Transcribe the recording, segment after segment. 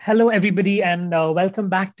Hello, everybody, and welcome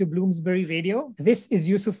back to Bloomsbury Radio. This is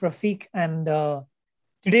Yusuf Rafiq, and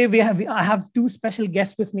today I have two special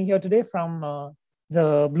guests with me here today from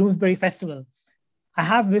the Bloomsbury Festival. I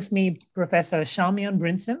have with me Professor Charmian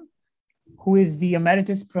Brinson, who is the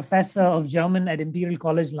Emeritus Professor of German at Imperial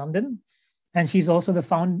College London, and she's also the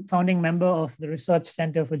founding member of the Research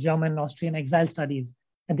Center for German and Austrian Exile Studies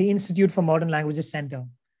at the Institute for Modern Languages Center.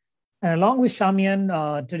 And along with Charmian,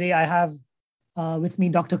 today I have with me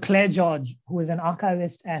Dr. Clare George, who is an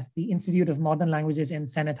archivist at the Institute of Modern Languages in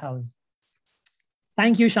Senate House.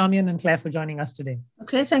 Thank you, Charmian and Clare, for joining us today.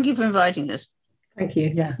 Okay, thank you for inviting us. Thank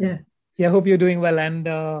you. Yeah, I hope you're doing well. And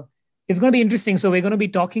it's going to be interesting. So we're going to be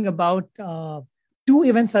talking about two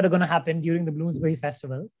events that are going to happen during the Bloomsbury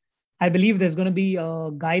Festival. I believe there's going to be a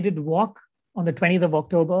guided walk on the 20th of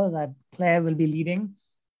October that Clare will be leading,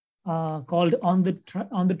 called On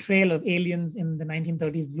the Trail of Aliens in the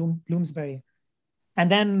 1930s Bloomsbury. And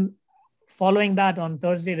then following that, on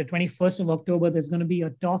Thursday, the 21st of October, there's going to be a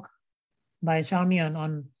talk by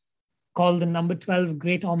Charmian called the number 12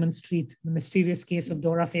 Great Ormond Street, the mysterious case of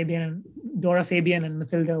Dora, Fabian, and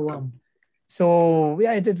Mathilde Wurm. So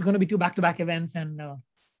yeah, it's going to be two back-to-back events and a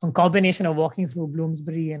combination of walking through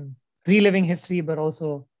Bloomsbury and reliving history, but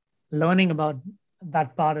also learning about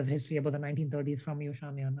that part of history about the 1930s from you,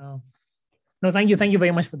 Charmian. No, thank you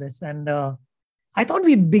very much for this. And I thought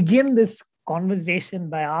we'd begin this conversation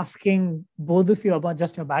by asking both of you about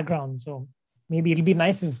just your background. So maybe it'll be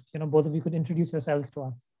nice if both of you could introduce yourselves to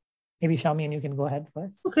us. Maybe Charmian, you can go ahead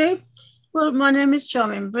first. Okay. Well, my name is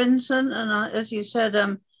Charmian Brinson, and as you said,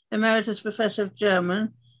 I'm Emeritus Professor of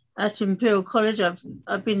German at Imperial College.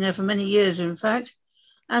 I've been there for many years, in fact.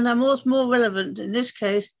 And I'm also more relevant in this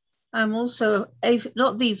case. I'm also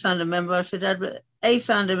not the founder member, I should add, but a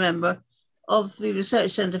founder member of the Research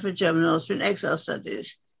Center for German and Austrian Exile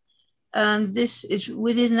Studies. And this is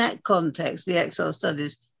within that context, the exile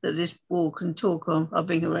studies, that this walk and talk are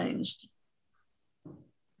being arranged.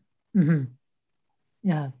 Mm-hmm.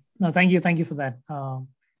 Yeah. No, thank you for that.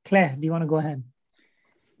 Clare, do you want to go ahead?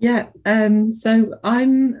 Yeah. So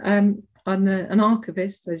I'm an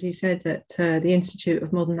archivist, as you said, at the Institute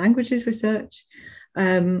of Modern Languages Research.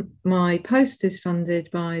 My post is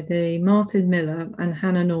funded by the Martin Miller and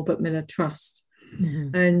Hannah Norbert Miller Trust.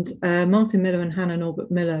 Mm-hmm. And Martin Miller and Hannah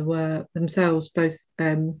Norbert Miller were themselves both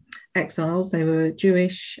exiles. They were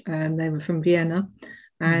Jewish, they were from Vienna,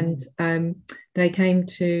 and they came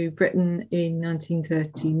to Britain in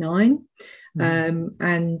 1939,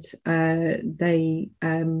 and they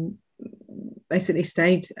basically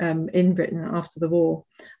stayed in Britain after the war,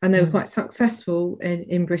 and they were quite successful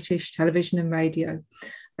in British television and radio.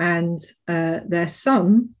 And their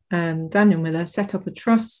son, Daniel Miller, set up a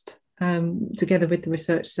trust together with the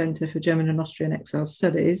Research Center for German and Austrian Exile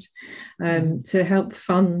Studies to help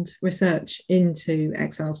fund research into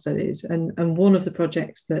exile studies. And one of the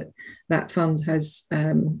projects that fund has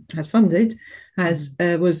funded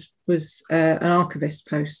was an archivist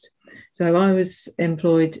post. So I was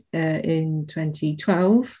employed in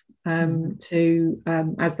 2012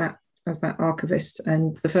 as that archivist,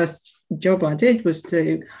 and the first job I did was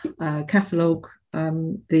to catalogue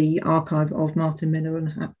the archive of Martin Miller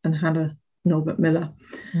and Hannah Norbert Miller.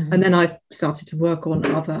 Mm-hmm. And then I started to work on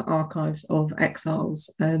other archives of exiles,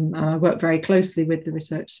 and I worked very closely with the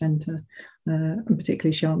Research Centre, and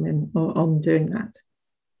particularly Charmian, on doing that.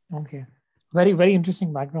 Okay. Very, very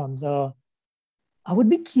interesting backgrounds. I would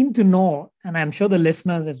be keen to know, and I'm sure the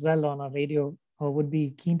listeners as well on our radio would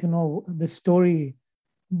be keen to know the story,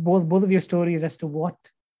 both of your stories as to what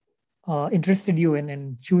interested you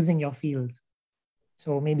in choosing your fields.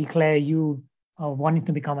 So maybe Clare, you wanting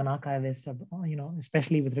to become an archivist,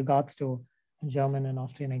 especially with regards to German and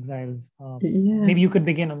Austrian exiles. Maybe you could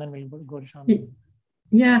begin, and then we'll go to Charmian.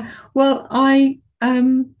 Yeah. Well, I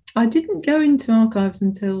didn't go into archives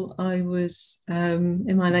until I was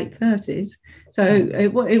in my late 30s. So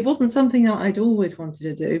it wasn't something that I'd always wanted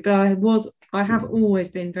to do, but I have always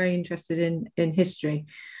been very interested in history.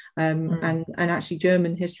 And actually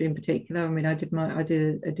German history in particular. I mean, I did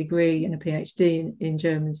a degree and a PhD in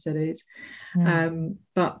German studies,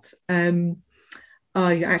 but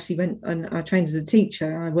I actually went and I trained as a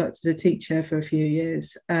teacher. I worked as a teacher for a few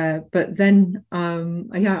years, but then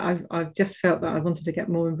I've just felt that I wanted to get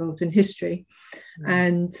more involved in history,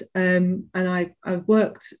 and I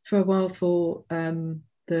worked for a while for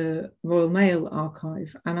the Royal Mail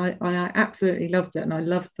Archive, and I absolutely loved it, and I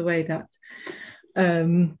loved the way that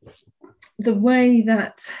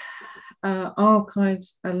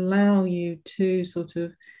archives allow you to sort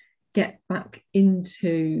of get back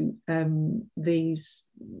into these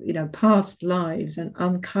past lives and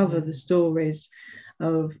uncover the stories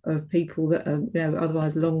of people that are,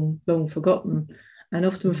 otherwise long forgotten, and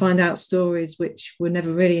often find out stories which were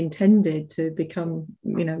never really intended to become,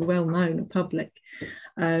 well known and public.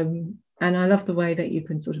 And I love the way that you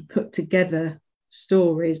can sort of put together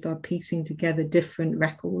stories by piecing together different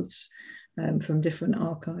records from different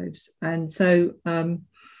archives. And so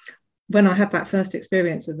when I had that first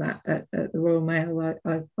experience of that at the Royal Mail,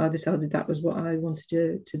 I decided that was what I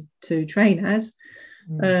wanted to train as.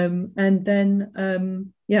 And then,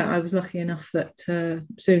 I was lucky enough that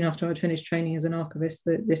soon after I'd finished training as an archivist,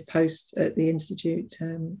 this post at the Institute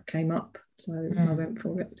came up. So I went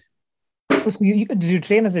for it. So did you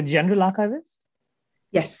train as a general archivist?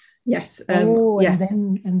 Yes.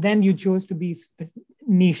 And then you chose to be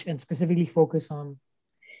niche and specifically focus on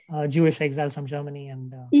Jewish exiles from Germany.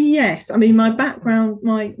 And yes, I mean, my background,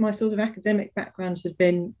 my sort of academic background had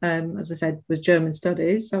been, as I said, was German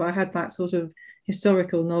studies. So I had that sort of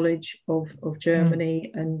historical knowledge of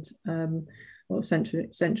Germany and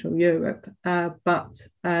Central Europe. But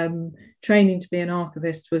training to be an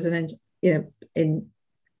archivist was in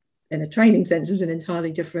a training sense was an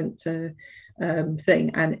entirely different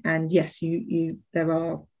thing. And yes,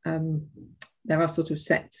 there are sort of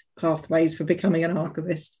set pathways for becoming an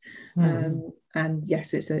archivist, and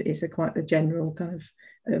yes, it's a quite a general kind of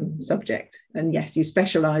subject. And yes, you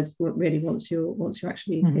specialise really once you're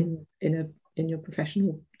actually in your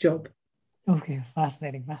professional job. Okay,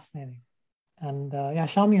 fascinating. And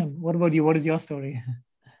Charmian, what about you? What is your story?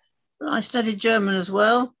 I studied German as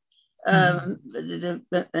well, a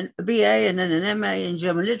BA and then an MA in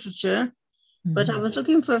German literature, but I was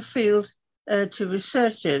looking for a field to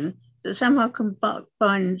research in that somehow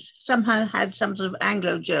had some sort of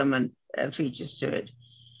Anglo-German features to it.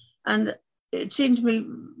 And it seemed to me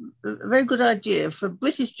a very good idea for a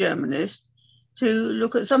British Germanist to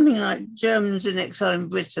look at something like Germans in exile in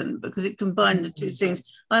Britain, because it combined the two things.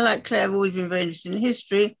 I, like Claire, have always been very interested in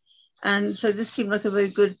history, and so this seemed like a very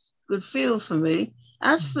good field for me.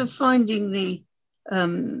 As for finding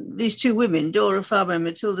these two women, Dora, Fabian and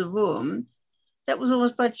Mathilde Wurm, that was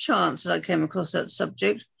almost by chance that I came across that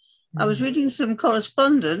subject. I was reading some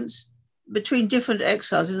correspondence between different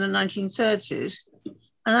exiles in the 1930s,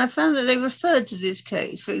 and I found that they referred to this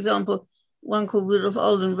case. For example, one called Rudolf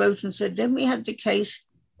Olden wrote and said, then we had the case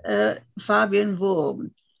Fabian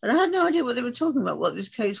Wurm. And I had no idea what they were talking about, what this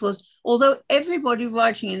case was. Although everybody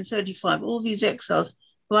writing in 35, all these exiles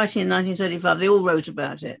writing in 1935, they all wrote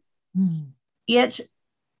about it. Yet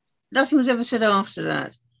nothing was ever said after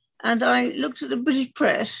that. And I looked at the British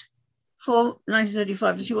press for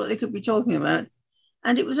 1935 to see what they could be talking about.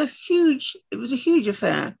 And it was a huge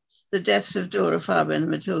affair, the deaths of Dora, Fabian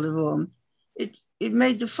and Mathilde Wurm. It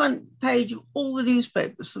made the front page of all the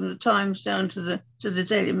newspapers, from the Times down to the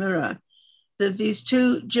Daily Mirror, that these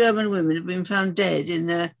two German women had been found dead in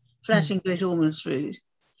their flat in Great Ormond Street.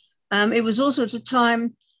 It was also at a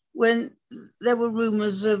time when there were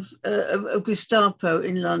rumours of Gestapo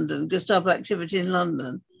in London, Gestapo activity in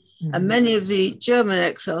London. And many of the German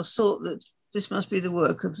exiles thought that this must be the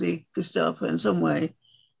work of the Gestapo in some way,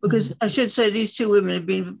 because I should say these two women had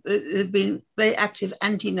been very active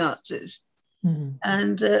anti-Nazis,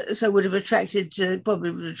 and so would have attracted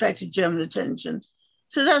German attention.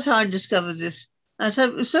 So that's how I discovered this. And so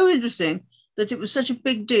it was so interesting that it was such a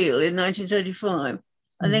big deal in 1935,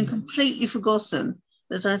 and then completely forgotten,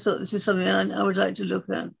 that I thought this is something I would like to look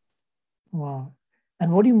at. Wow.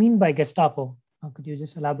 And what do you mean by Gestapo? Could you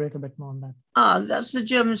just elaborate a bit more on that? That's the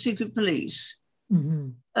German secret police,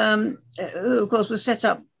 who of course was set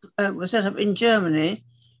up in Germany,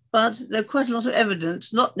 but there are quite a lot of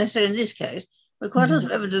evidence, not necessarily in this case, but quite a lot of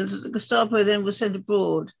evidence that the Gestapo then was sent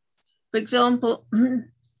abroad. For example, the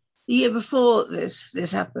year before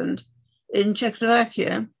this happened, in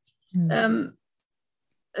Czechoslovakia,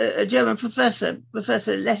 a German Professor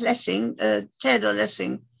Lessing, Theodor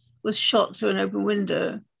Lessing, was shot through an open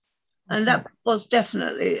window. And that was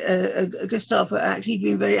definitely a Gestapo act. He'd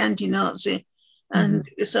been very anti-Nazi, and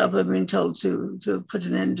Gestapo had been told to put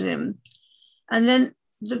an end to him. And then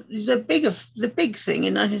the big thing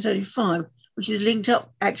in 1935, which is linked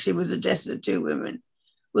up actually with the death of the two women,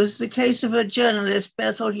 was the case of a journalist,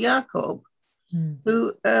 Bertolt Jakob,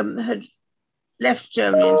 who had left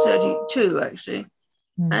Germany in 1932, actually,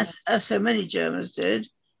 as so many Germans did,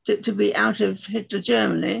 to be out of Hitler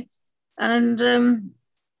Germany. And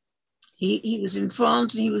he was in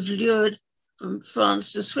France, and he was lured from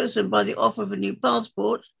France to Switzerland by the offer of a new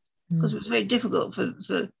passport, because it was very difficult for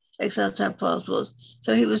exiles to have passports.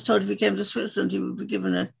 So he was told if he came to Switzerland, he would be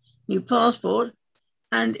given a new passport.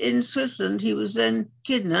 And in Switzerland, he was then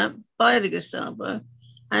kidnapped by the Gestapo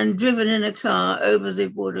and driven in a car over the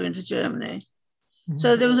border into Germany.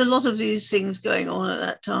 So there was a lot of these things going on at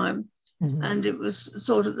that time. Mm-hmm. And it was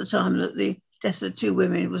thought at the time that the death of 2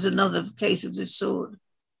 women was another case of this sort.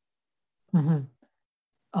 Mm-hmm.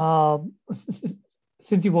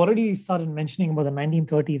 Since you've already started mentioning about the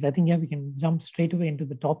 1930s, I think we can jump straight away into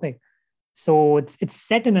the topic. So it's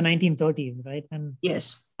set in the 1930s, right? And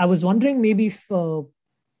yes, I was wondering maybe if both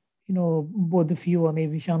of you, or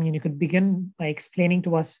maybe Charmian, you could begin by explaining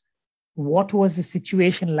to us what was the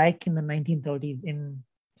situation like in the 1930s in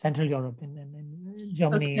Central Europe, in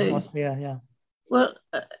Germany, okay. Austria. Yeah. Well,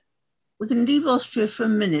 we can leave Austria for a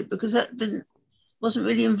minute because that wasn't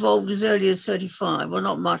really involved as early as 35, well,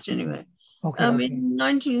 not much anyway. Okay, In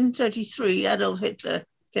 1933, Adolf Hitler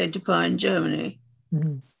came to power in Germany,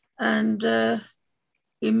 mm-hmm. and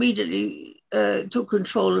immediately took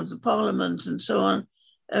control of the parliament and so on.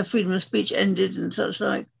 Freedom of speech ended and such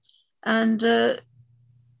like. And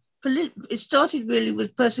it started really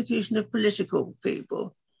with persecution of political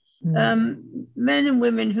people. Mm-hmm. Men and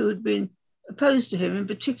women who had been opposed to him, in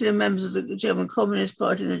particular members of the German Communist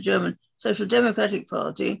Party and the German Social Democratic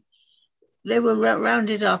Party, they were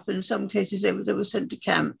rounded up. In some cases, they were sent to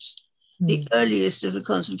camps, the earliest of the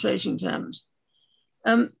concentration camps.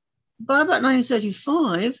 By about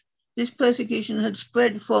 1935, this persecution had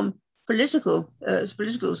spread from political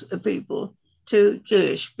people to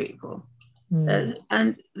Jewish people.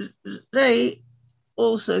 And they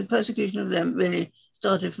also, persecution of them really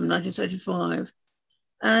started from 1935.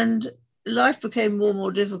 And life became more and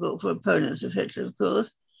more difficult for opponents of Hitler, of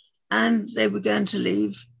course, and they began to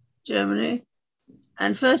leave Germany.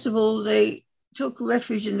 And first of all, they took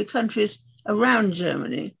refuge in the countries around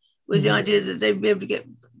Germany with the idea that they'd be able to get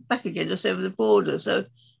back again just over the border. So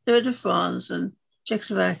they went to France and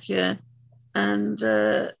Czechoslovakia, and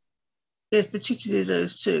yes, particularly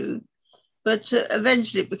those two. But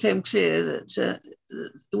eventually it became clear that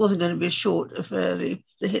it wasn't going to be a short affair, the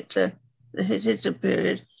Hitler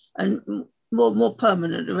period, and more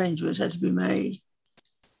permanent arrangements had to be made.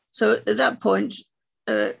 So at that point,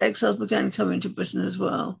 exiles began coming to Britain as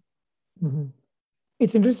well. Mm-hmm.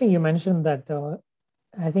 It's interesting you mentioned that.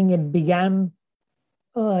 I think it began,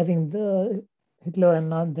 the Hitler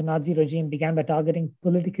and the Nazi regime began by targeting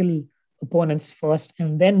political opponents first,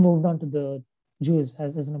 and then moved on to the Jews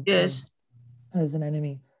as an opponent. Yes. As an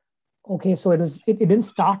enemy. Okay, so it didn't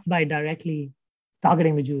start by directly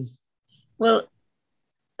targeting the Jews. Well,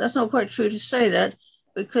 that's not quite true to say that,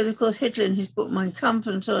 because of course Hitler in his book Mein Kampf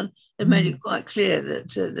and so on had made it quite clear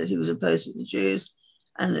that he was opposed to the Jews,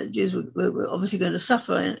 and that Jews were obviously going to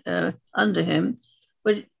suffer under him.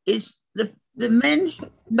 But it's the men,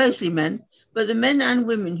 mostly men, but the men and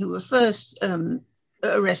women who were first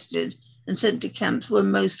arrested and sent to camps were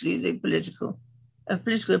mostly the political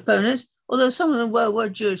opponents. Although some of them were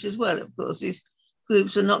Jewish as well, of course. These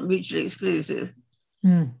groups are not mutually exclusive.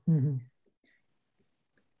 Mm-hmm.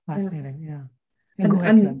 Fascinating, yeah.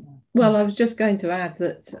 Well, I was just going to add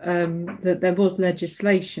that that there was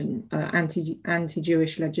legislation,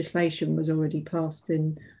 anti-Jewish legislation was already passed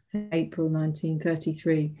in April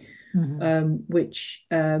 1933, which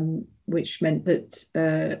meant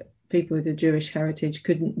that people with a Jewish heritage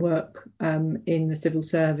couldn't work in the civil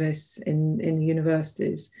service, in the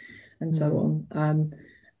universities, and so on.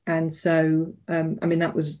 And so,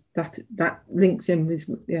 that links in with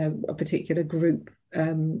a particular group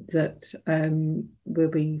that we'll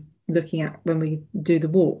be looking at when we do the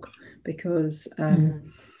walk, because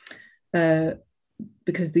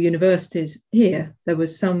the universities here, there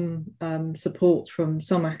was some support from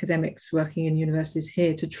some academics working in universities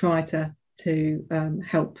here to try to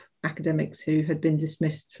help academics who had been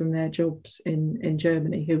dismissed from their jobs in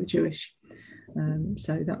Germany who were Jewish.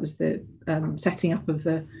 So that was the setting up of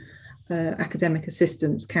the Academic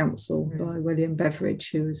Assistance Council by William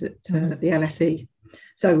Beveridge, who was at the LSE.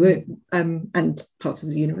 So and parts of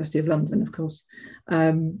the University of London, of course.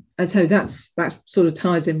 And so that sort of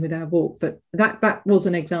ties in with our walk. But that was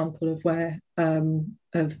an example of where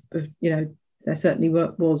there certainly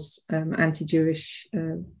was anti-Jewish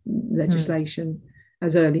legislation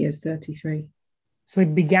as early as 1933. So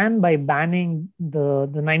it began by banning the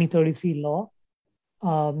 1933 law,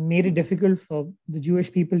 made it difficult for the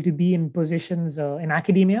Jewish people to be in positions in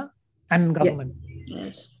academia and government.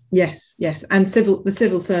 Yes, and the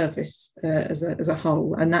civil service as a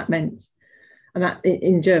whole, and that meant, and that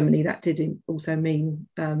in Germany that did also mean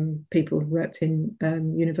people who worked in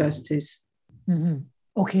universities. Mm-hmm.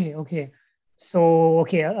 Okay. So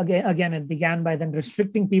again, it began by then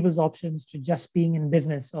restricting people's options to just being in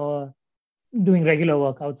business or doing regular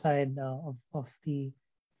work outside of the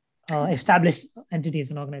established entities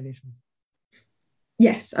and organizations.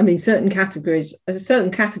 Yes, I mean certain categories. I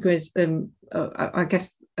guess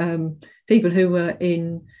people who were in.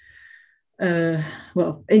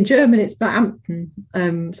 In German it's Beamten,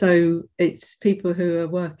 so it's people who are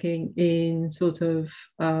working in sort of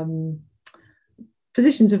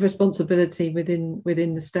positions of responsibility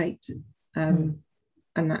within the state, and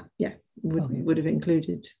that would have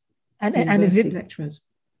included and is it lecturers.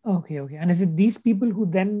 Okay, and is it these people who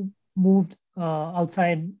then moved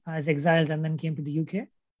outside as exiles and then came to the UK?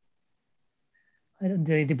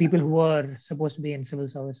 The people who were supposed to be in civil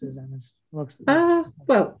services and works.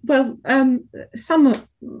 Some,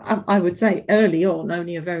 I would say early on,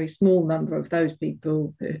 only a very small number of those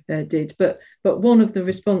people did. But one of the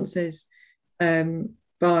responses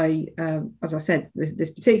by, as I said,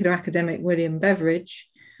 this particular academic, William Beveridge,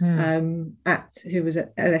 who was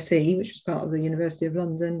at LSE, which was part of the University of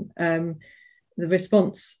London, the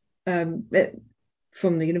response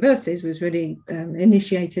from the universities was really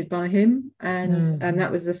initiated by him, and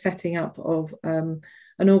that was the setting up of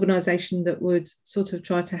an organisation that would sort of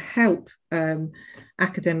try to help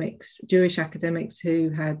Jewish academics who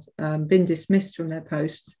had been dismissed from their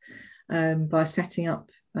posts by setting up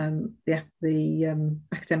the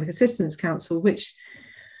Academic Assistance Council, which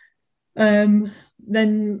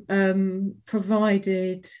then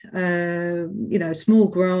provided small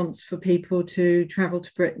grants for people to travel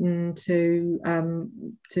to Britain to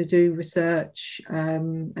do research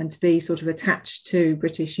and to be sort of attached to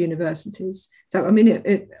British universities. So I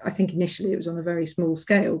mean, I think initially it was on a very small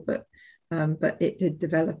scale, but it did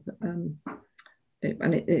develop, and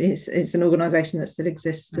it's an organisation that still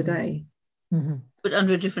exists today, but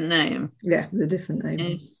under a different name. Yeah, with a different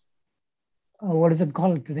name. What is it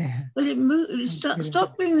called today? Well, it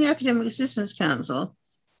stopped being the Academic Assistance Council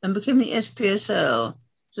and became the SPSL,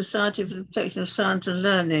 Society for the Protection of Science and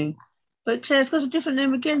Learning. But Claire, it's got a different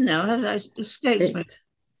name again now. It escapes me.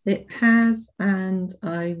 It has, and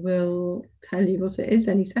I will tell you what it is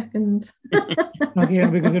any second. Okay,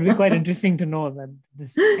 because it would be quite interesting to know that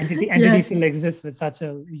this entity still exists with such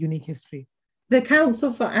a unique history. The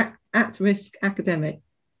Council for At-Risk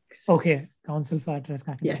Academics. Okay, Council for At-Risk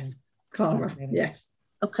Academics. Yes. CARA, yes.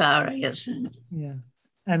 CARA, yes. Yeah.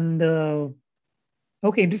 And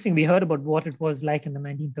interesting. We heard about what it was like in the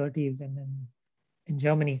 1930s and in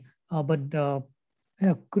Germany. Could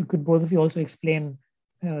both of you also explain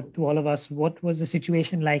to all of us what was the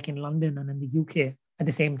situation like in London and in the UK at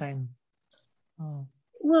the same time?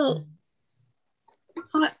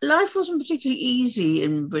 Life wasn't particularly easy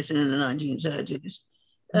in Britain in the 1930s.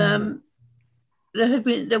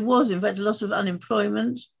 There was, in fact, a lot of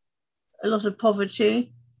unemployment, a lot of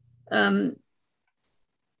poverty. On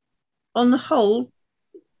the whole,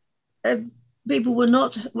 people were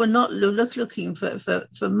not looking for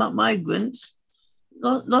migrants.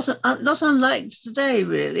 Not unlike today,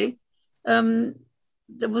 really.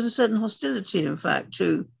 There was a certain hostility, in fact,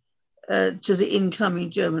 to the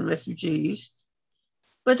incoming German refugees.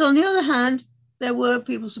 But on the other hand, there were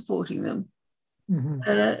people supporting them.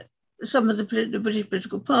 Some of the British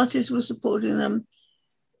political parties were supporting them.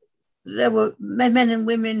 There were men and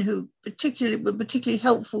women who were particularly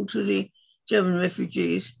helpful to the German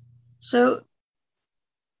refugees. So,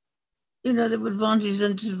 there were advantages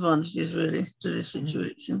and disadvantages, really, to this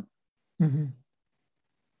situation.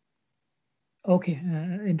 Okay,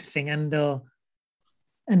 interesting. And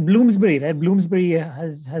Bloomsbury, right? Bloomsbury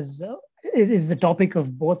is the topic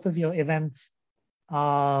of both of your events.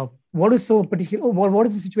 What is so particular? What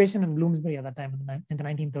is the situation in Bloomsbury at that time in the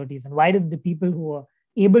 1930s, and why did the people who were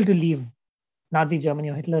able to leave Nazi Germany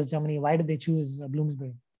or Hitler's Germany, why did they choose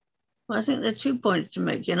Bloomsbury? Well, I think there are 2 points to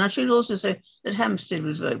make here. And I should also say that Hampstead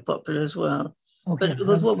was very popular as well. Okay,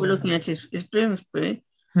 but what we're looking at is Bloomsbury.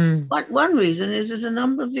 One reason is that a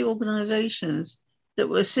number of the organisations that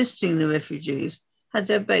were assisting the refugees had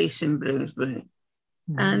their base in Bloomsbury.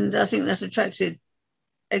 And I think that attracted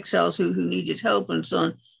exiles who needed help and so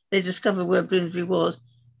on. They discovered where Bloomsbury was.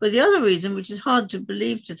 But the other reason, which is hard to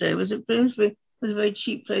believe today, was that Bloomsbury was a very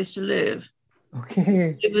cheap place to live.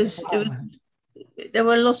 Okay. There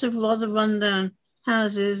were lots of rather rundown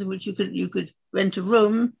houses which you could rent a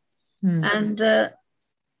room, and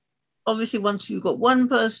obviously once you've got one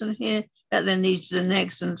person here, that then leads to the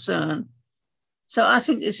next and so on. So I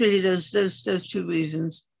think it's really those 2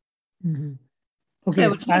 reasons. Okay,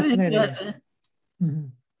 fascinating.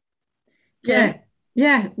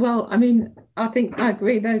 Yeah. Well, I mean, I think I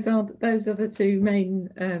agree. Those are the 2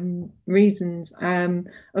 main reasons.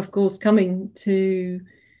 Of course, coming to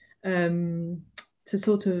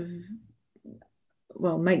sort of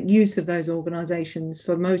make use of those organisations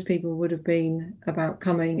for most people would have been about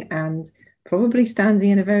coming and probably standing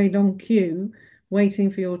in a very long queue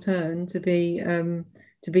waiting for your turn to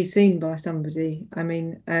be seen by somebody. I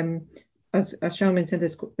mean, as Charmian said,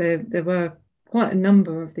 there were quite a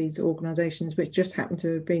number of these organisations which just happened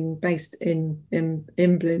to have been based in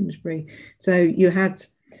Bloomsbury. So you had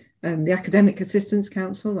the Academic Assistance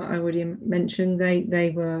Council that I already mentioned.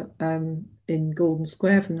 They were in Gordon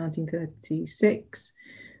Square from 1936.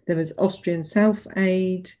 There was Austrian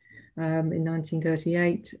Self-Aid in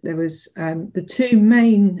 1938. There was the two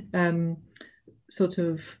main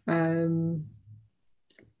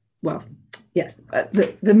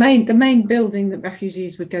the main building that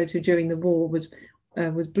refugees would go to during the war was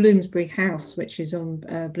Bloomsbury House, which is on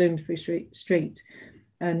Bloomsbury Street,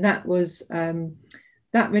 and that was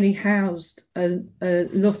that really housed a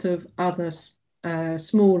lot of other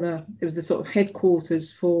smaller. It was the sort of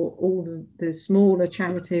headquarters for all the smaller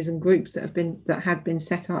charities and groups that had been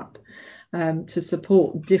set up to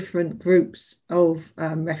support different groups of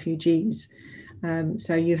refugees.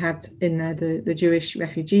 So you had in there the Jewish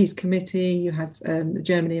Refugees Committee, you had the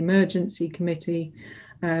Germany Emergency Committee,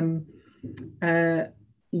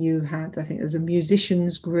 you had, I think there was a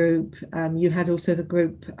musicians group, you had also the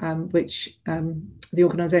group the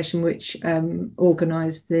organisation which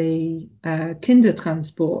organised the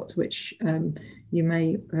Kindertransport, which you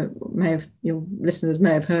may have, your listeners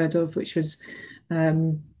may have heard of, which was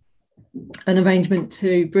an arrangement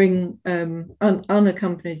to bring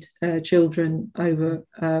unaccompanied children over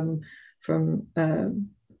from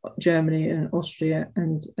Germany and Austria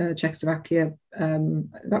and Czechoslovakia.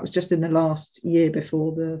 That was just in the last year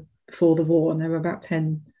before the war, and there were about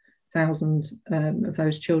 10,000 of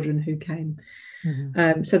those children who came.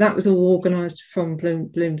 Mm-hmm. So that was all organised from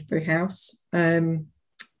Bloomsbury House, and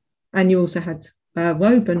you also had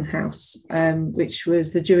Woburn House, which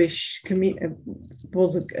was the Jewish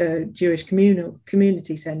Jewish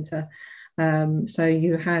community centre. So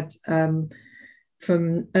you had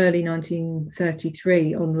from early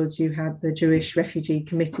 1933 onwards, you had the Jewish Refugee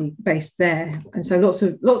Committee based there, and so lots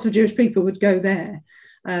of Jewish people would go there.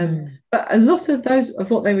 But a lot of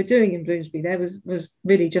what they were doing in Bloomsbury there was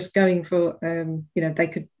really just going for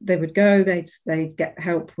they would go, they'd get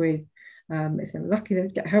help with. If they were lucky, they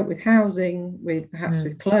would get help with housing, with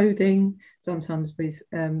clothing, sometimes with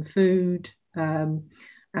food, and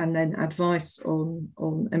then advice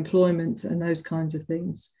on employment and those kinds of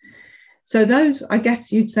things. So those, I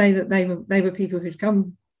guess you'd say that they were people who'd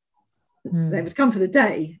come. They would come for the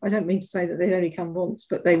day. I don't mean to say that they'd only come once,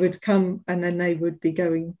 but they would come and then they would be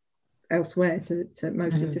going elsewhere to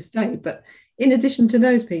mostly to stay. But in addition to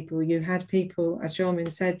those people, you had people, as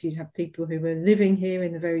Charmian said, you'd have people who were living here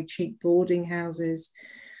in the very cheap boarding houses.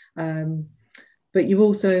 But you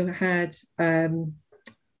also had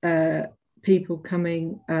people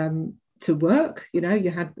coming to work. You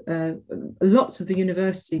had lots of the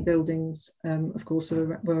university buildings, of course,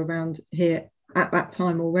 were around here at that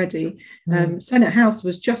time already. Senate House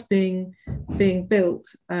was just being built.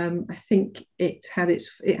 I think it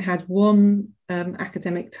had one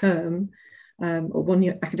academic term, or 1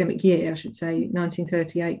 year, academic year, I should say,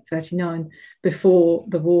 1938-39, before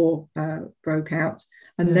the war broke out.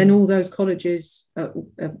 And then all those colleges,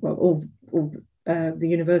 all the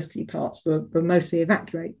university parts were mostly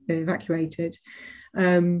evacuated.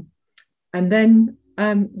 And then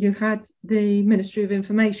you had the Ministry of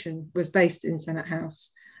Information was based in Senate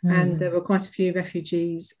House, and there were quite a few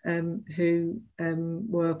refugees who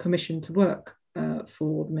were commissioned to work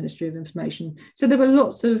for the Ministry of Information. So there were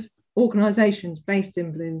lots of organisations based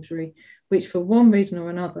in Bloomsbury, which for one reason or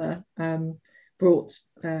another brought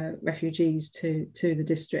refugees to the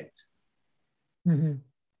district. Mm-hmm.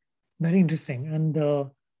 Very interesting. And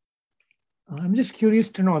I'm just curious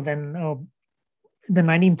to know then, the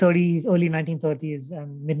 1930s, early 1930s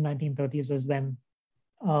and mid 1930s was when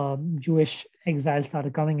Jewish exiles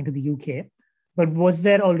started coming into the UK. But was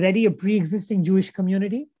there already a pre-existing Jewish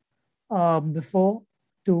community before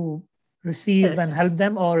to receive and help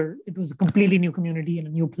them, or it was a completely new community in a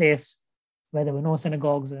new place where there were no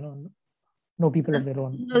synagogues, no people of their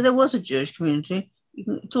own? No, there was a Jewish community. You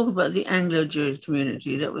can talk about the Anglo-Jewish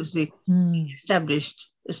community. That was the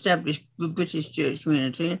established British Jewish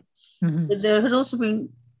community. Mm-hmm. But there had also been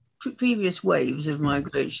previous waves of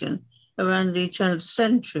migration around the turn of the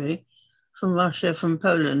century from Russia, from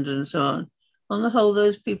Poland and so on. On the whole,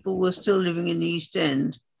 those people were still living in the East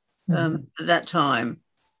End at that time,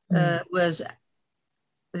 whereas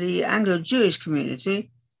the Anglo-Jewish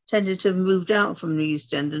community tended to have moved out from the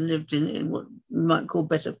East End and lived in what you might call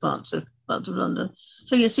better parts of London.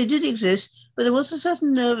 So yes, it did exist, but there was a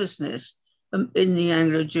certain nervousness in the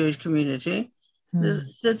Anglo-Jewish community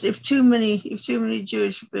that if too many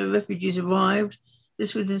Jewish refugees arrived,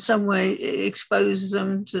 this would in some way expose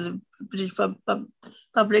them to the British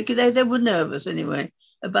public. They were nervous anyway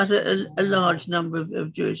about a large number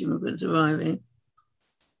of Jewish immigrants arriving.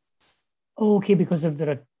 Okay, because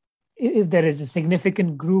if there is a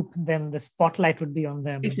significant group, then the spotlight would be on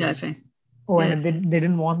them. Exactly. And they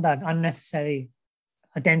didn't want that unnecessary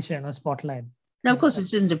attention or spotlight. Now, of course, it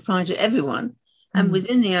didn't apply to everyone. And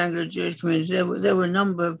within the Anglo-Jewish community, there were a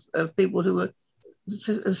number of people who were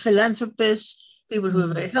philanthropists, people who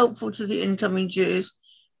were very helpful to the incoming Jews.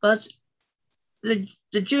 But the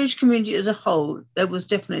Jewish community as a whole, there was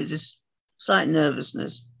definitely this slight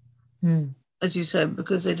nervousness, as you said,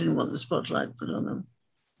 because they didn't want the spotlight put on them.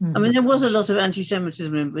 I mean, there was a lot of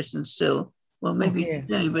anti-Semitism in Britain still. Well, maybe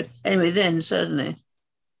today, but anyway, then certainly.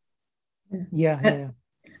 Yeah.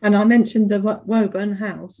 And I mentioned the Woburn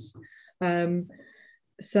House. That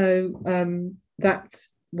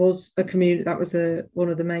was a community. That was one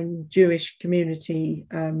of the main Jewish community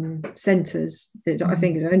centres that I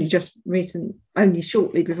think had only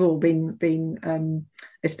shortly before been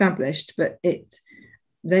established. But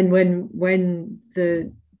when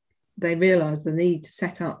they realised the need to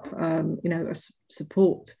set up a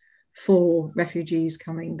support for refugees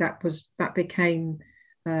coming, that became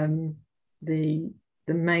the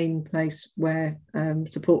main place where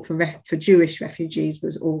support for Jewish refugees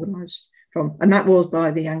was organised from, and that was by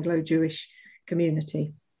the Anglo-Jewish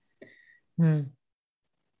community.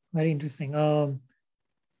 Very interesting.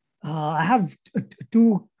 I have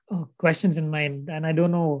two questions in mind, and I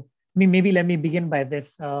don't know. Maybe let me begin by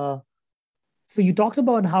this. So you talked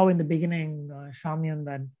about how in the beginning, Charmian,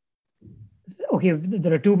 that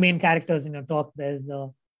there are two main characters in your talk. There's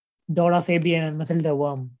Dora, Fabian, and Mathilde,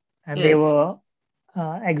 Wurm, and they were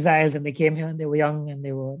exiles, and they came here and they were young and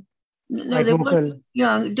they were they weren't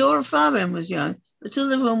young. Dora Fabian was young.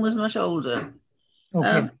 Mathilde Wurm was much older.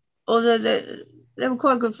 Okay. Although they were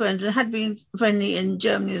quite good friends and had been friendly in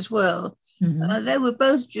Germany as well. They were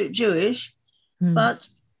both Jewish, but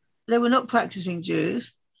they were not practicing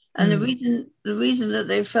Jews. And the reason that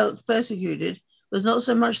they felt persecuted was not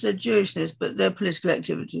so much their Jewishness, but their political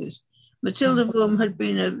activities. Mathilde Wurm had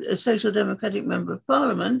been a Social Democratic member of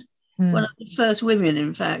Parliament, one of the first women,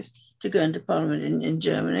 in fact, to go into Parliament in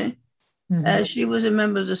Germany. She was a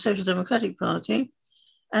member of the Social Democratic Party.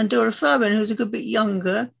 And Dora Fabian, who was a good bit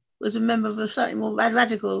younger, was a member of a slightly more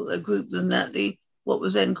radical group than that, what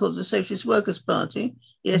was then called the Socialist Workers' Party,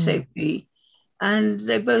 the SAP. And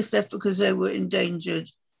they both left because they were endangered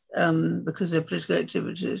because of their political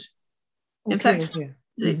activities. In fact,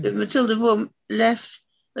 Mathilde Wurm left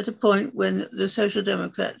at a point when the Social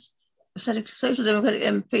Democratic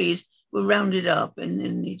MPs were rounded up in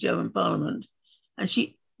the German Parliament. And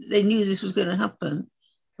they knew this was going to happen.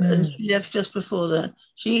 And she left just before that.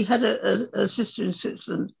 She had a sister in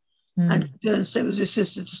Switzerland and could go and stay with his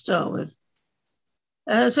sister to start with.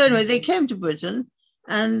 So anyway, they came to Britain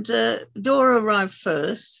and Dora arrived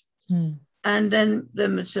first and then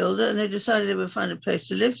Mathilde, and they decided they would find a place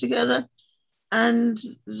to live together. And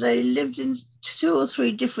they lived in 2 or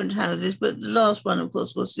 3 different houses, but the last one, of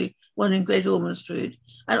course, was the one in Great Ormond Street,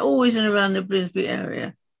 and always in around the Bloomsbury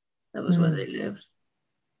area. That was where they lived.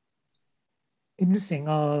 Interesting.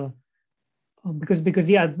 Because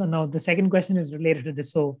now the second question is related to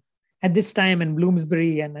this. So at this time in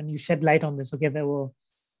Bloomsbury, and you shed light on this, there were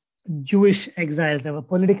Jewish exiles, there were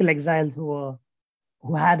political exiles who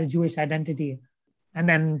had a Jewish identity. And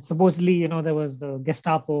then supposedly, there was the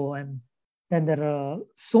Gestapo, and then there are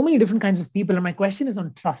so many different kinds of people. And my question is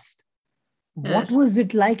on trust. Yes. What was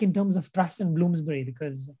it like in terms of trust in Bloomsbury?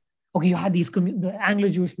 Because, you had the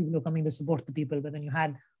Anglo-Jewish people who were coming to support the people, but then you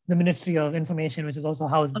had the Ministry of Information, which is also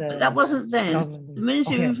housed there. But that wasn't then. The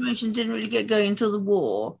Ministry of Information didn't really get going until the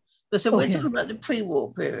war. But so we're talking about the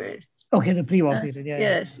pre-war period. Okay, the pre-war period,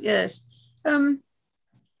 Yes.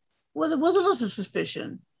 Well, there was a lot of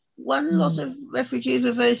suspicion. One lot of refugees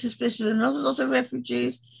were very suspicious, another lot of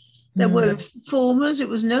refugees. There were informers. It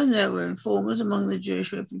was known there were informers among the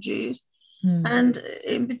Jewish refugees. And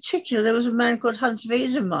in particular, there was a man called Hans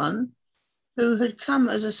Wesemann, who had come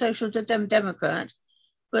as a social democrat,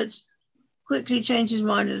 but quickly changed his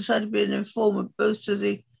mind and decided to be an informer both to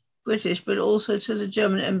the British, but also to the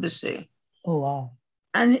German embassy. Oh, wow.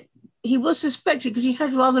 And he was suspected, because he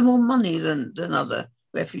had rather more money than other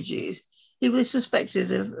refugees. He was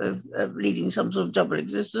suspected of leading some sort of double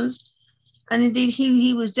existence. And indeed,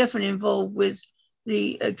 he was definitely involved with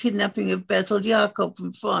the kidnapping of Bertold Jacob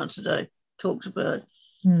from France that I talked about.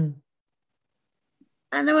 And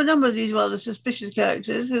there were a number of these rather suspicious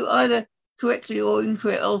characters who either correctly or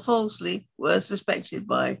incorrectly or falsely were suspected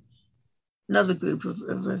by another group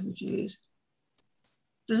of refugees.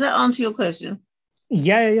 Does that answer your question?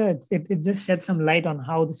 Yeah. It just shed some light on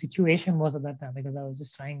how the situation was at that time, because I was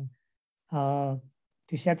just trying to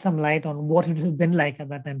shed some light on what it would have been like at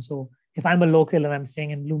that time. So if I'm a local and I'm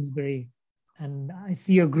staying in Bloomsbury and I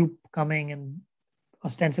see a group coming and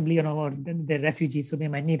ostensibly, they're refugees, so they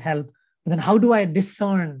might need help. But then how do I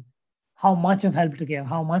discern how much of help to give,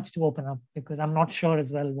 how much to open up? Because I'm not sure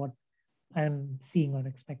as well what I'm seeing or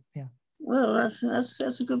expect. Yeah. Well,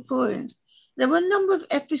 that's a good point. There were a number of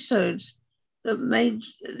episodes that made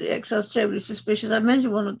the exiles terribly suspicious. I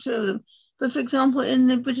mentioned one or two of them. But for example, in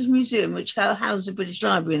the British Museum, which housed the British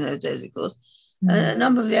Library in those days, of course, a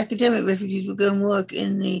number of the academic refugees would go and work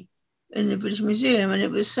in the British Museum, and it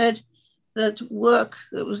was said that work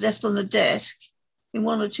that was left on the desk, in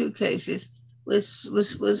one or two cases,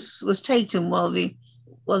 was taken while the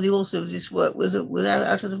author of this work was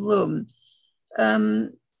out of the room.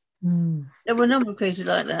 There were a number of cases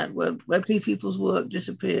like that where people's work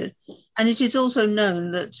disappeared, and it is also known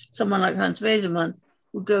that someone like Hans Wesemann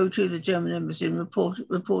would go to the German embassy and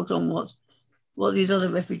report on what these other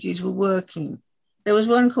refugees were working. There was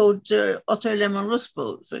one called Otto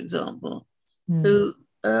Lehmann-Russbold, for example, who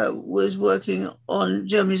was working on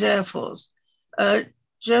Germany's Air Force.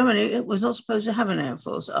 Germany was not supposed to have an Air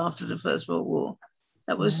Force after the First World War.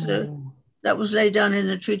 That was laid down in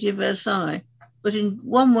the Treaty of Versailles. But in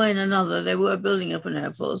one way and another, they were building up an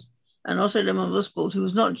Air Force. And Otto Lehmann-Russbold, who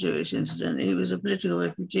was not Jewish, incidentally, he was a political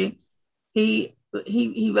refugee, he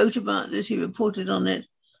wrote about this, he reported on it,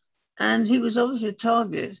 and he was obviously a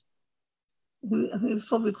target. He was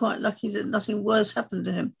probably quite lucky that nothing worse happened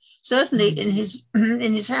to him. Certainly in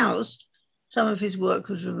his house, some of his work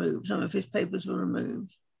was removed, some of his papers were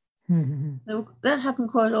removed. That happened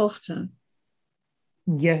quite often.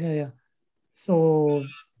 Yeah. So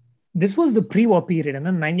this was the pre-war period, and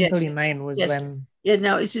then 1939 was when... Yeah,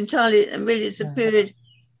 no, it's entirely, and really it's a period,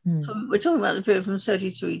 we're talking about the period from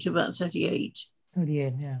 33 to about 38.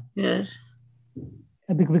 38, yeah. Yes.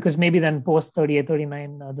 Because maybe then post 38,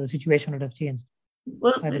 39, the situation would have changed.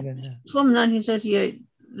 Well, from 1938,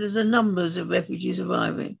 there's a numbers of refugees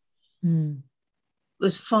arriving.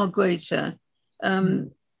 Was far greater.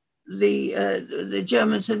 The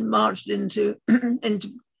Germans had marched into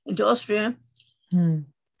Austria,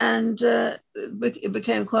 and it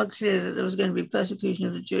became quite clear that there was going to be persecution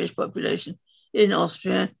of the Jewish population in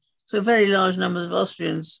Austria. So very large numbers of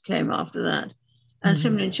Austrians came after that. And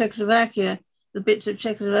similarly in Czechoslovakia, the bits of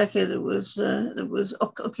Czechoslovakia that was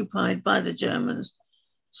occupied by the Germans,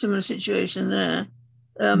 similar situation there.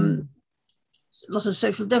 A lot of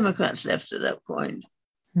social democrats left at that point,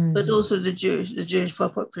 but also the Jewish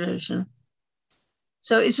population.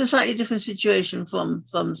 So it's a slightly different situation from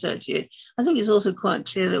 38. I think it's also quite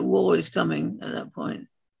clear that war is coming at that point.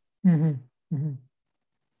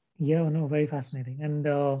 Yeah, no, very fascinating. And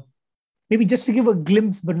maybe just to give a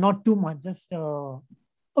glimpse, but not too much, just...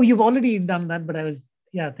 you've already done that, but I was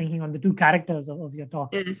thinking on the two characters of your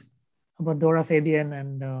talk. Yes. About Dora, Fabian,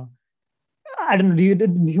 and I don't know, do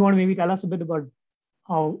you want to maybe tell us a bit about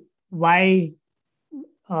why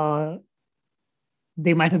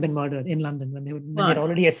they might have been murdered in London when they had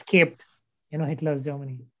already escaped, Hitler's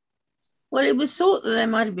Germany? Well, it was thought that they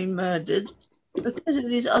might have been murdered because of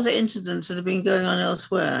these other incidents that have been going on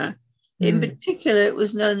elsewhere. In particular, it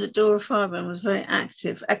was known that Dora Fabian was very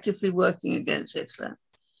actively working against Hitler.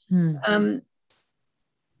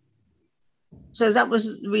 So that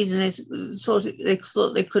was the reason they thought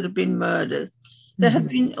they could have been murdered. There have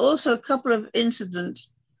been also a couple of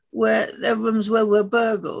incidents where their rooms were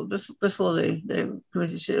burgled before they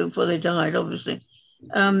died, obviously.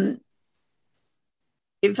 In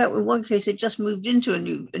fact, in one case, they just moved into a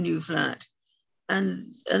new flat,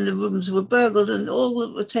 and the rooms were burgled, and all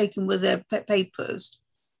that were taken were their papers.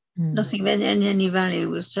 Nothing of any value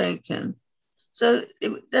was taken. So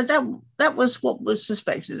that was what was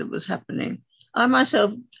suspected that was happening. I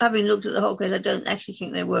myself, having looked at the whole case, I don't actually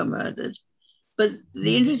think they were murdered. But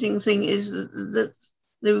the interesting thing is that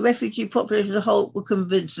the refugee population as a whole were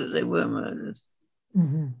convinced that they were murdered.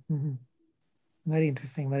 Very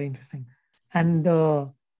interesting, very interesting. And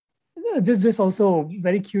just also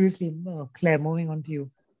very curiously, Claire, moving on to you,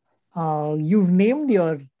 you've named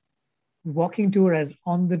your walking tour as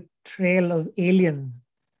On the Trail of Aliens.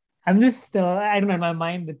 I'm just, I don't know, in my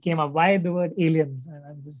mind it came up. Why the word aliens?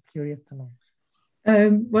 I'm just curious to know.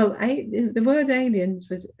 Well, the word aliens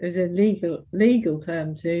was a legal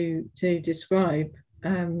term to describe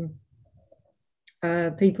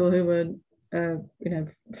people who were,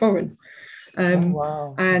 foreign.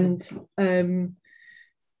 Wow. And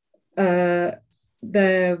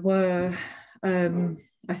there were,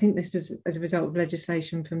 I think this was as a result of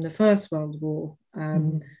legislation from the First World War,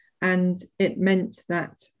 and it meant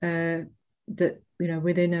that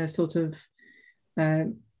within a sort of a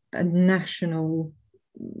national,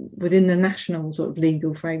 within the national sort of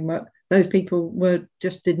legal framework, those people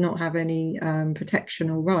did not have any protection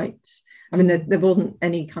or rights. I mean, there wasn't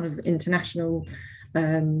any kind of international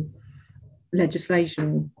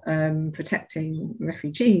legislation protecting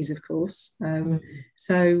refugees, of course.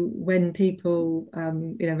 So when people,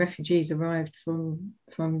 refugees arrived from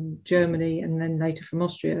Germany and then later from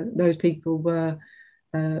Austria, those people were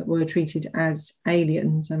treated as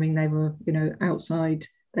aliens. I mean, they were, outside.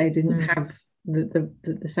 They didn't have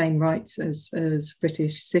the same rights as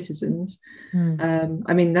British citizens.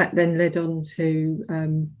 I mean, that then led on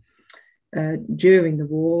to during the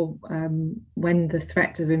war, when the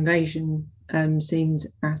threat of invasion seemed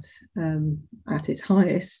at its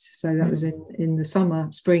highest. So that was in the summer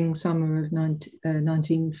of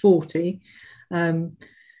 1940.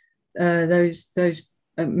 Those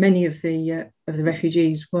many of the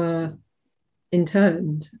refugees were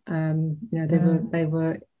interned. They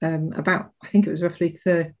were about, I think it was roughly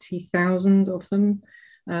 30,000 of them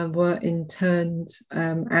were interned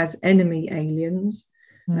as enemy aliens,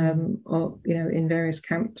 or in various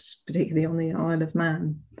camps, particularly on the Isle of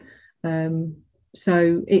Man.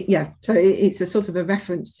 So it's a sort of a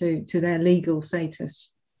reference to their legal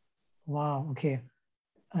status. Wow. Okay.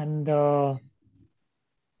 And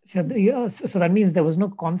so that means there was no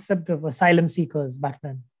concept of asylum seekers back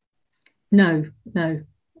then. No. I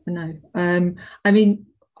mean,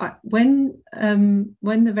 when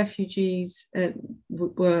the refugees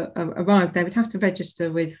arrived, they would have to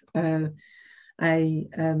register with the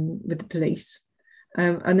police,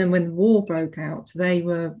 and then when the war broke out,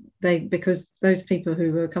 because those people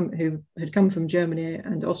who had come from Germany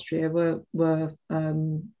and Austria were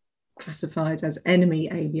classified as enemy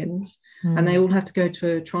aliens, and they all had to go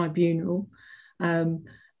to a tribunal,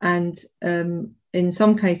 and in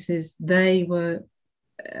some cases they were,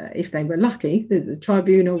 if they were lucky, the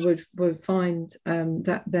tribunal would find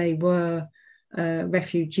that they were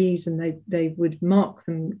refugees, and they would mark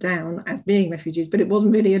them down as being refugees, but it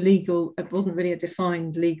wasn't really a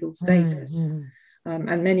defined legal status.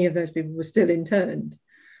 And many of those people were still interned.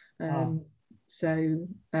 So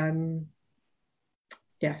in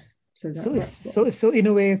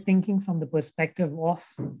a way, thinking from the perspective of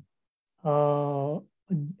a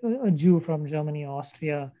Jew from Germany or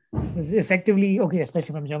Austria, was effectively,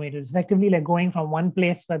 especially from Germany, it was effectively like going from one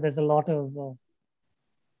place where there's a lot of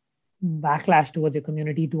backlash towards your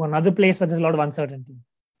community to another place where there's a lot of uncertainty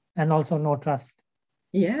and also no trust.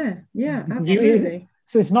 Yeah, absolutely.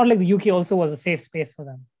 So it's not like the UK also was a safe space for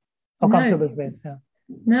them, or comfortable space. Yeah.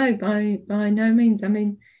 No, by no means. I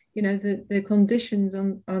mean, the conditions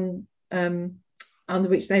under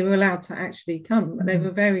which they were allowed to actually come, they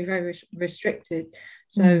were very, very restricted.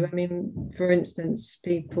 So, I mean, for instance,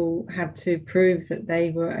 people had to prove that they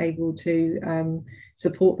were able to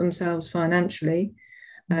support themselves financially,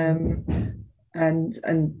 and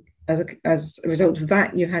as a result of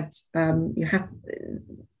that, you had,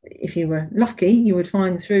 if you were lucky, you would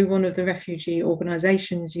find through one of the refugee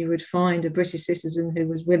organisations, you would find a British citizen who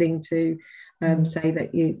was willing to say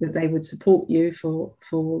that they would support you for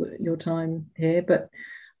your time here. But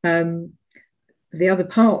the other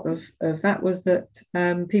part of that was that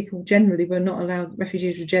people generally were not allowed,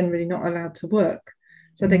 refugees were generally not allowed to work.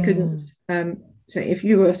 So they couldn't, so if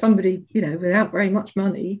you were somebody, without very much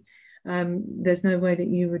money, there's no way that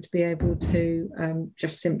you would be able to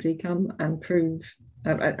just simply come and prove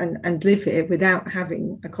and live here without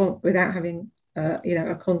having a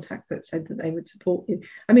contact that said that they would support you.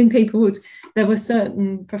 I mean, there were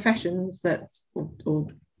certain professions that or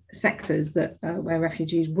sectors that where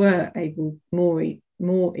refugees were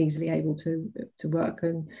more easily able to work,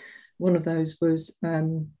 and one of those was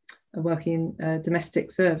working in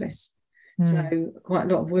domestic service. So quite a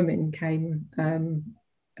lot of women came,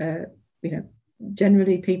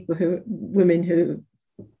 generally women who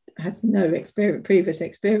had no previous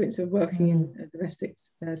experience of working in a domestic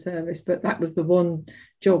service, but that was the one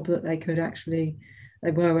job that they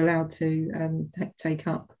were allowed to take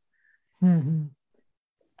up. And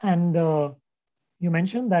you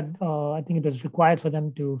mentioned that I think it was required for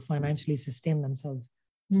them to financially sustain themselves.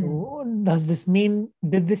 So did this mean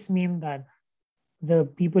that the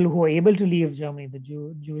people who were able to leave Germany, the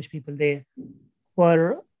Jewish people, they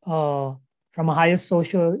were from a higher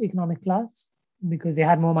socio-economic class because they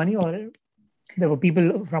had more money, or there were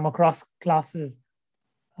people from across classes?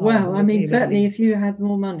 Well, I mean, certainly if you had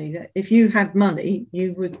more money,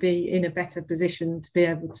 you would be in a better position to be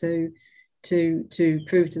able to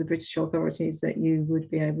prove to the British authorities that you would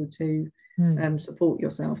be able to support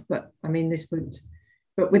yourself. But I mean, this would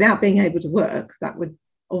but without being able to work, that would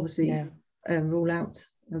obviously rule out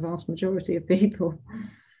a vast majority of people.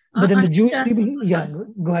 But then the Jewish people,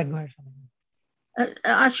 go ahead.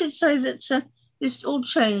 I should say that this all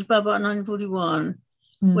changed by about 1941,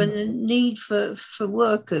 when the need for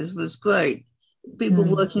workers was great. People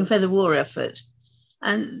working for the war effort.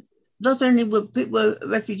 And not only were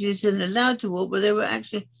refugees then allowed to work, but they were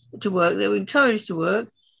actually to work, they were encouraged to work.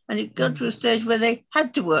 And it got to a stage where they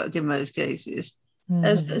had to work in most cases.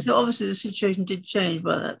 So obviously the situation did change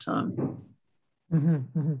by that time.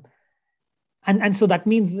 And so that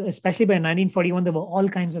means, especially by 1941, there were all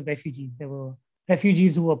kinds of refugees. There were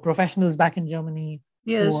refugees who were professionals back in Germany,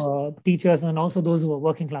 who were teachers, and also those who were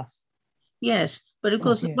working class. Yes, but of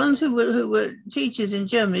course, the ones who were teachers in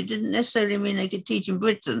Germany didn't necessarily mean they could teach in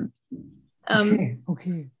Britain. The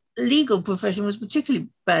legal profession was particularly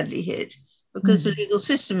badly hit because the legal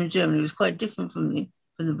system in Germany was quite different from the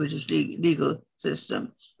British legal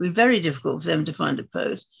system. It was very difficult for them to find a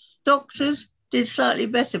post. Doctors did slightly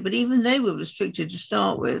better, but even they were restricted to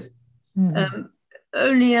start with.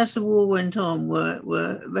 Only as the war went on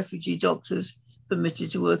were refugee doctors permitted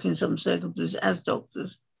to work in some circumstances as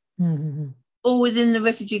doctors. Or within the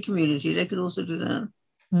refugee community, they could also do that.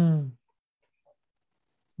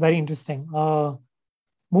 Very interesting.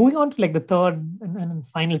 Moving on to like the third and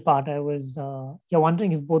final part, I was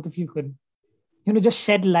wondering if both of you could, just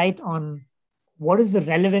shed light on what is the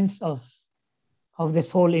relevance of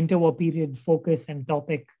this whole interwar period focus and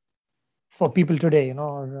topic for people today.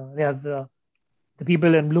 They have the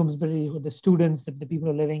people in Bloomsbury, the students, the people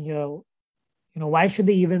who are living here. Why should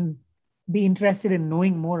they even be interested in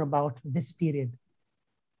knowing more about this period?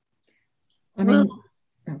 Go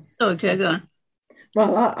on.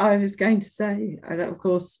 Well, I was going to say that, of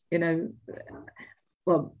course, I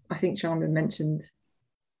think Charmian mentioned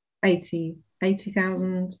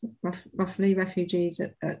 80,000 roughly refugees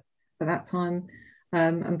at that time.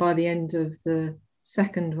 And by the end of the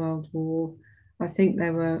Second World War, I think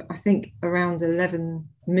around 11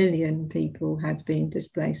 million people had been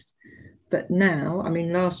displaced. But now,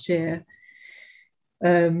 last year,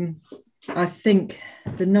 I think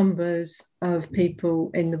the numbers of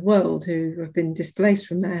people in the world who have been displaced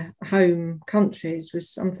from their home countries was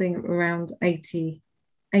something around 80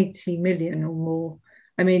 million or more.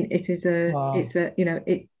 It is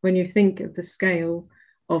when you think of the scale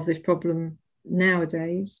of this problem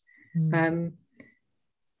nowadays,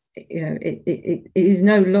 it is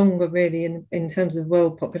no longer really in terms of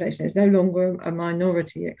world population. It's no longer a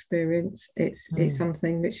minority experience. It's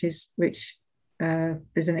something which is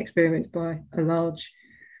an experience by a large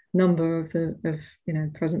number of the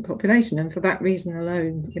present population, and for that reason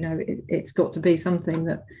alone, it's got to be something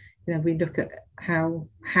that we look at how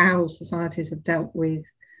societies have dealt with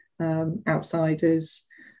outsiders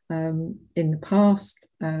in the past,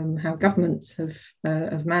 how governments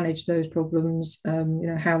have managed those problems,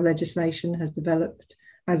 how legislation has developed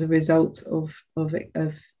as a result of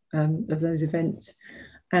those events.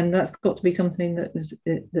 And that's got to be something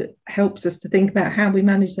that helps us to think about how we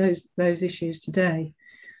manage those issues today,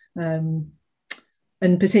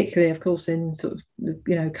 and particularly, of course, in sort of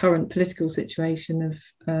the current political situation of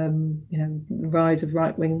the rise of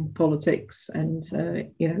right-wing politics and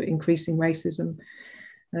increasing racism.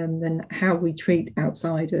 Then how we treat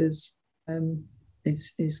outsiders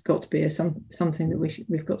is got to be something that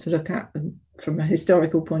we've got to look at from a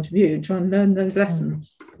historical point of view and try and learn those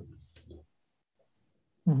lessons.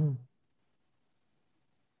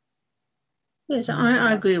 Yes,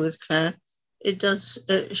 I agree with Claire. It does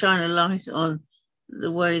shine a light on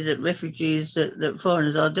the way that refugees, that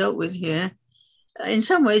foreigners are dealt with here. In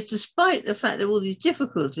some ways, despite the fact that all these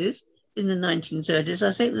difficulties in the 1930s,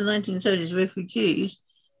 I think the 1930s refugees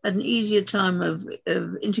had an easier time of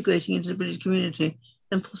integrating into the British community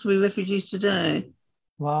than possibly refugees today.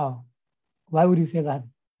 Wow. Why would you say that?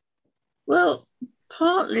 Well,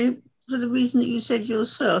 partly for the reason that you said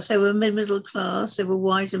yourself. They were middle class, they were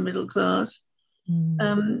white and middle class.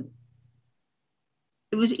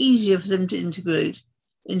 It was easier for them to integrate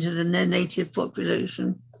into their native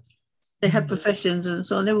population. They had professions and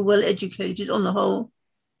so on. They were well educated on the whole.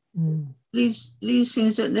 These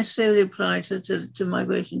things don't necessarily apply to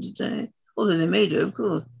migration today, although they may do, of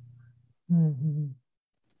course.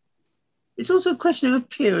 It's also a question of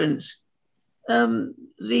appearance.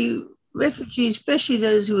 The refugees, especially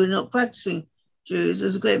those who were not practicing Jews,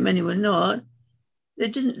 as a great many were not, they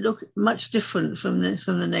didn't look much different from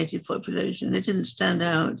the native population. They didn't stand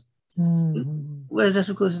out. Whereas that,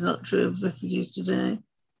 of course, is not true of refugees today.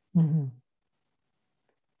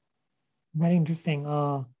 Very interesting.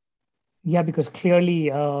 Because clearly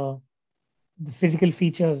the physical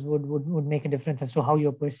features would make a difference as to how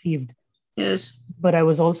you're perceived. Yes. But I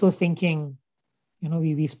was also thinking,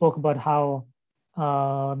 we spoke about how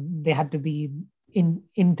they had to be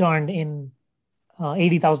interned in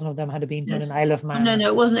 80,000 of them had to be interned in Isle of Man. No,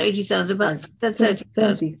 it wasn't 80,000, about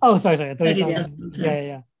 30,000. Oh, sorry, 30,000.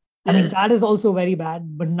 Yeah. I mean, that is also very bad.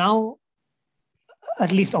 But now,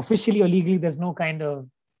 at least officially or legally, there's no kind of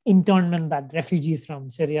internment that refugees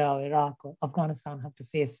from Syria or Iraq or Afghanistan have to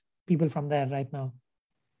face, people from there right now.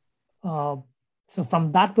 So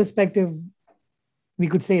from that perspective, we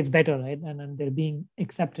could say it's better, right? And they're being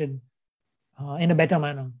accepted in a better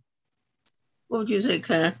manner. What would you say,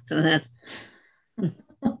 Claire, to that?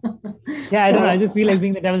 Yeah, I don't know. I just feel like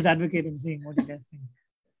being the devil's advocate and seeing what you guys think.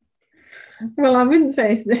 Well, I wouldn't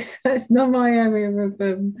say it's not my area of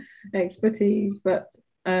expertise, but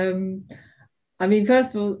I mean,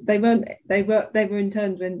 first of all, they were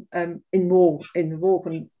interned when in the war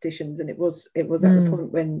conditions, and it was at the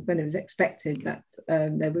point when it was expected that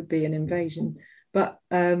there would be an invasion. But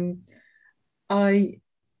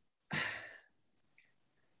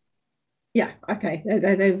yeah, okay,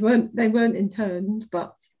 they weren't interned,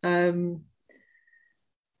 but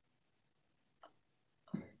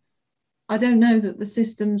I don't know that the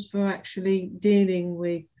systems for actually dealing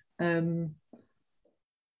with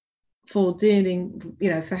for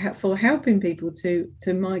helping people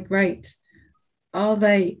to migrate, are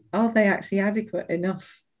they actually adequate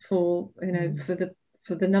enough for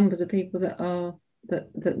for the numbers of people that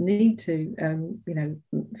need to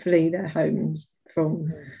flee their homes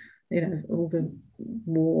from all the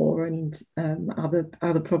war and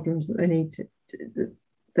other problems that they need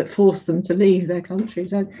that force them to leave their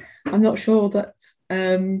countries. I'm not sure that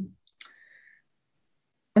I'm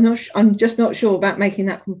just not sure about making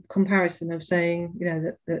that comparison of saying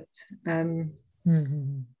that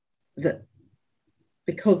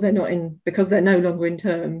because they're no longer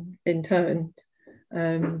interned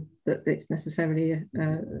that it's necessarily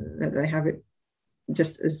that they have it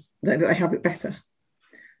that they have it better.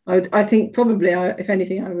 I think probably, if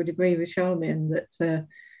anything, I would agree with Charmian that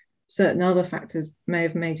certain other factors may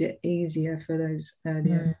have made it easier for those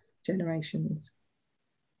earlier generations.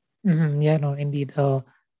 Yeah, no, indeed.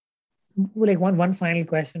 Like one final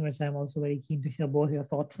question, which I'm also very keen to hear both your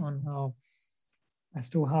thoughts on, as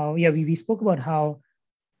to how we spoke about how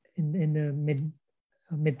in the mid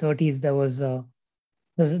 30s there was a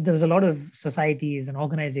lot of societies and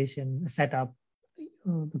organizations set up.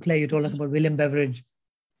 Claire, you told us about William Beveridge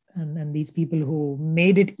and these people who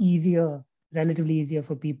made it relatively easier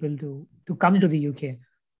for people to come to the UK,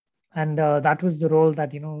 and that was the role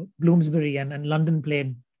that Bloomsbury and London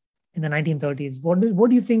played in the 1930s. What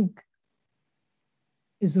do you think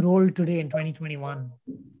is the role today in 2021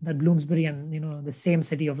 that Bloomsbury and the same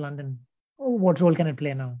city of London, what role can it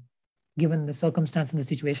play now, given the circumstance and the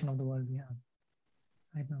situation of the world we have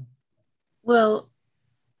right now? Well,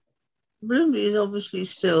 Bloomsbury is obviously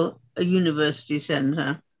still a university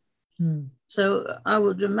centre. So I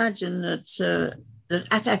would imagine that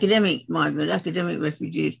academic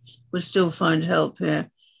refugees would still find help here.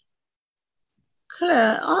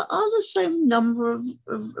 Claire, are the same number of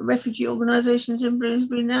refugee organisations in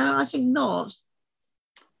Bloomsbury now? I think not.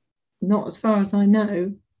 Not as far as I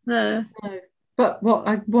know. No. But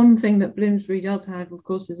one thing that Bloomsbury does have, of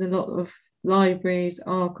course, is a lot of libraries,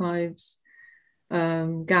 archives,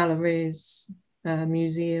 galleries,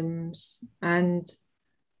 museums, and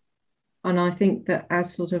I think that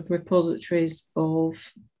as sort of repositories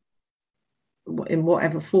of, in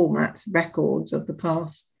whatever format, records of the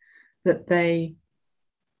past, that they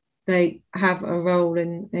have a role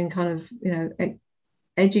in kind of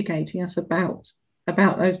educating us about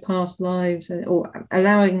those past lives, or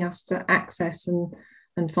allowing us to access and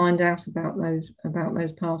find out about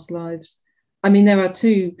those past lives. I mean, there are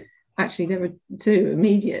two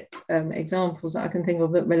immediate examples that I can think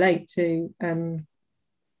of that relate to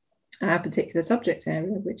our particular subject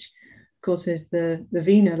area, which of course is the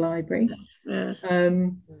Wiener Library, yes.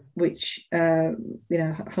 Which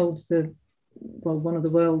holds one of the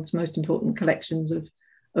world's most important collections of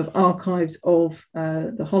archives of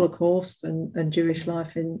the Holocaust and Jewish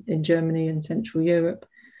life in Germany and Central Europe.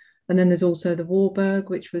 And then there's also the Warburg,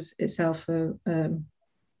 which was itself an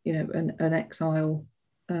exile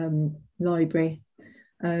library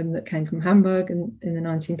that came from Hamburg in the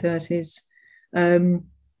 1930s.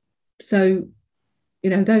 So,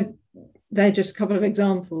 they're just a couple of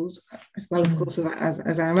examples, as well, of course,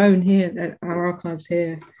 as our own here, our archives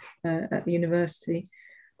here at the university,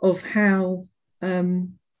 of how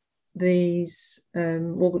these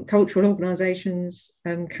cultural organisations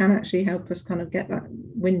can actually help us kind of get that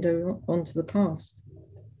window onto the past.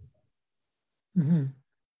 Mm-hmm.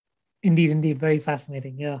 Indeed, very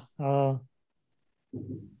fascinating. Yeah.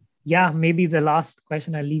 Yeah, maybe the last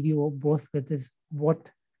question I'll leave you both with is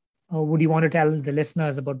what would you want to tell the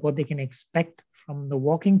listeners about what they can expect from the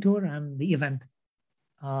walking tour and the event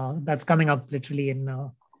that's coming up literally in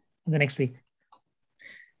the next week?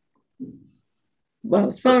 Well,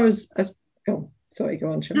 as far as oh, sorry,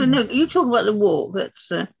 go on, Charmian. No, you talk about the walk.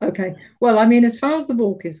 That's okay. Well, I mean, as far as the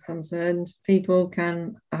walk is concerned, people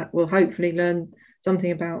will hopefully learn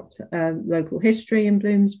something about local history in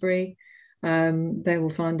Bloomsbury. They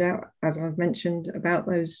will find out, as I've mentioned, about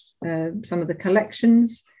those some of the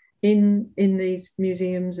collections in these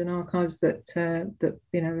museums and archives that are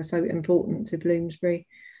so important to Bloomsbury.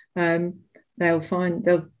 They'll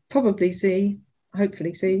probably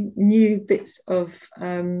hopefully see new bits of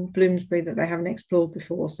Bloomsbury that they haven't explored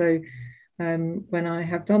before. So when I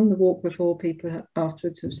have done the walk before, people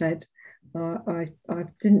afterwards have said, I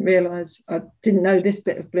didn't realise, I didn't know this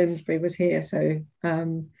bit of Bloomsbury was here. So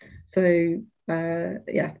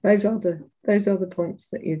yeah, those are the points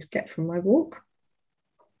that you'd get from my walk.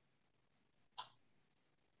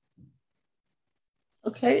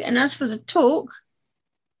 Okay, and as for the talk,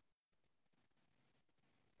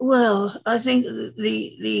 well, I think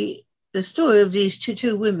the story of these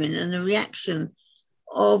two women and the reaction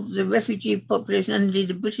of the refugee population and indeed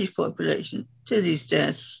the British population to these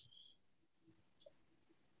deaths,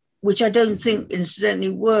 which I don't think incidentally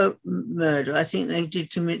were murder. I think they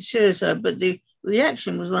did commit suicide, but the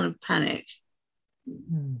reaction was one of panic.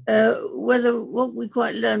 Whether what we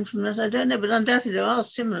quite learned from that, I don't know, but undoubtedly there are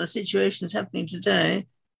similar situations happening today.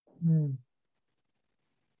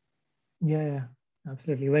 Yeah,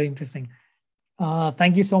 absolutely. Very interesting.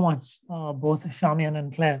 Thank you so much, both Charmian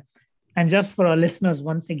and Claire. And just for our listeners,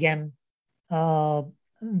 once again,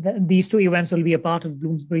 these two events will be a part of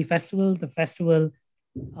Bloomsbury Festival. The festival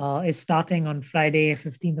is starting on Friday,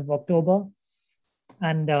 15th of October.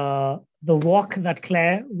 And the walk that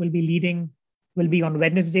Claire will be leading will be on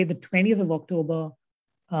Wednesday, the 20th of October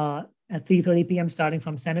at 3:30 p.m. starting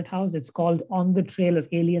from Senate House. It's called On the Trail of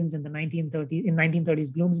Aliens in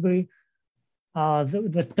 1930s Bloomsbury.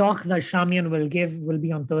 The talk that Charmian will give will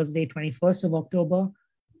be on Thursday, 21st of October,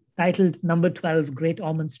 titled Number 12, Great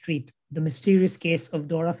Ormond Street, The Mysterious Case of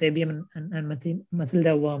Dora, Fabian, and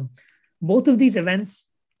Mathilde Wurm. Both of these events,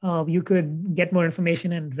 you could get more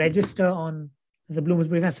information and register on the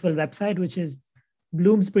Bloomsbury Festival website, which is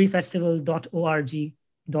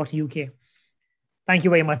bloomsburyfestival.org.uk. Thank you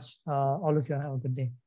very much, all of you. Have a good day.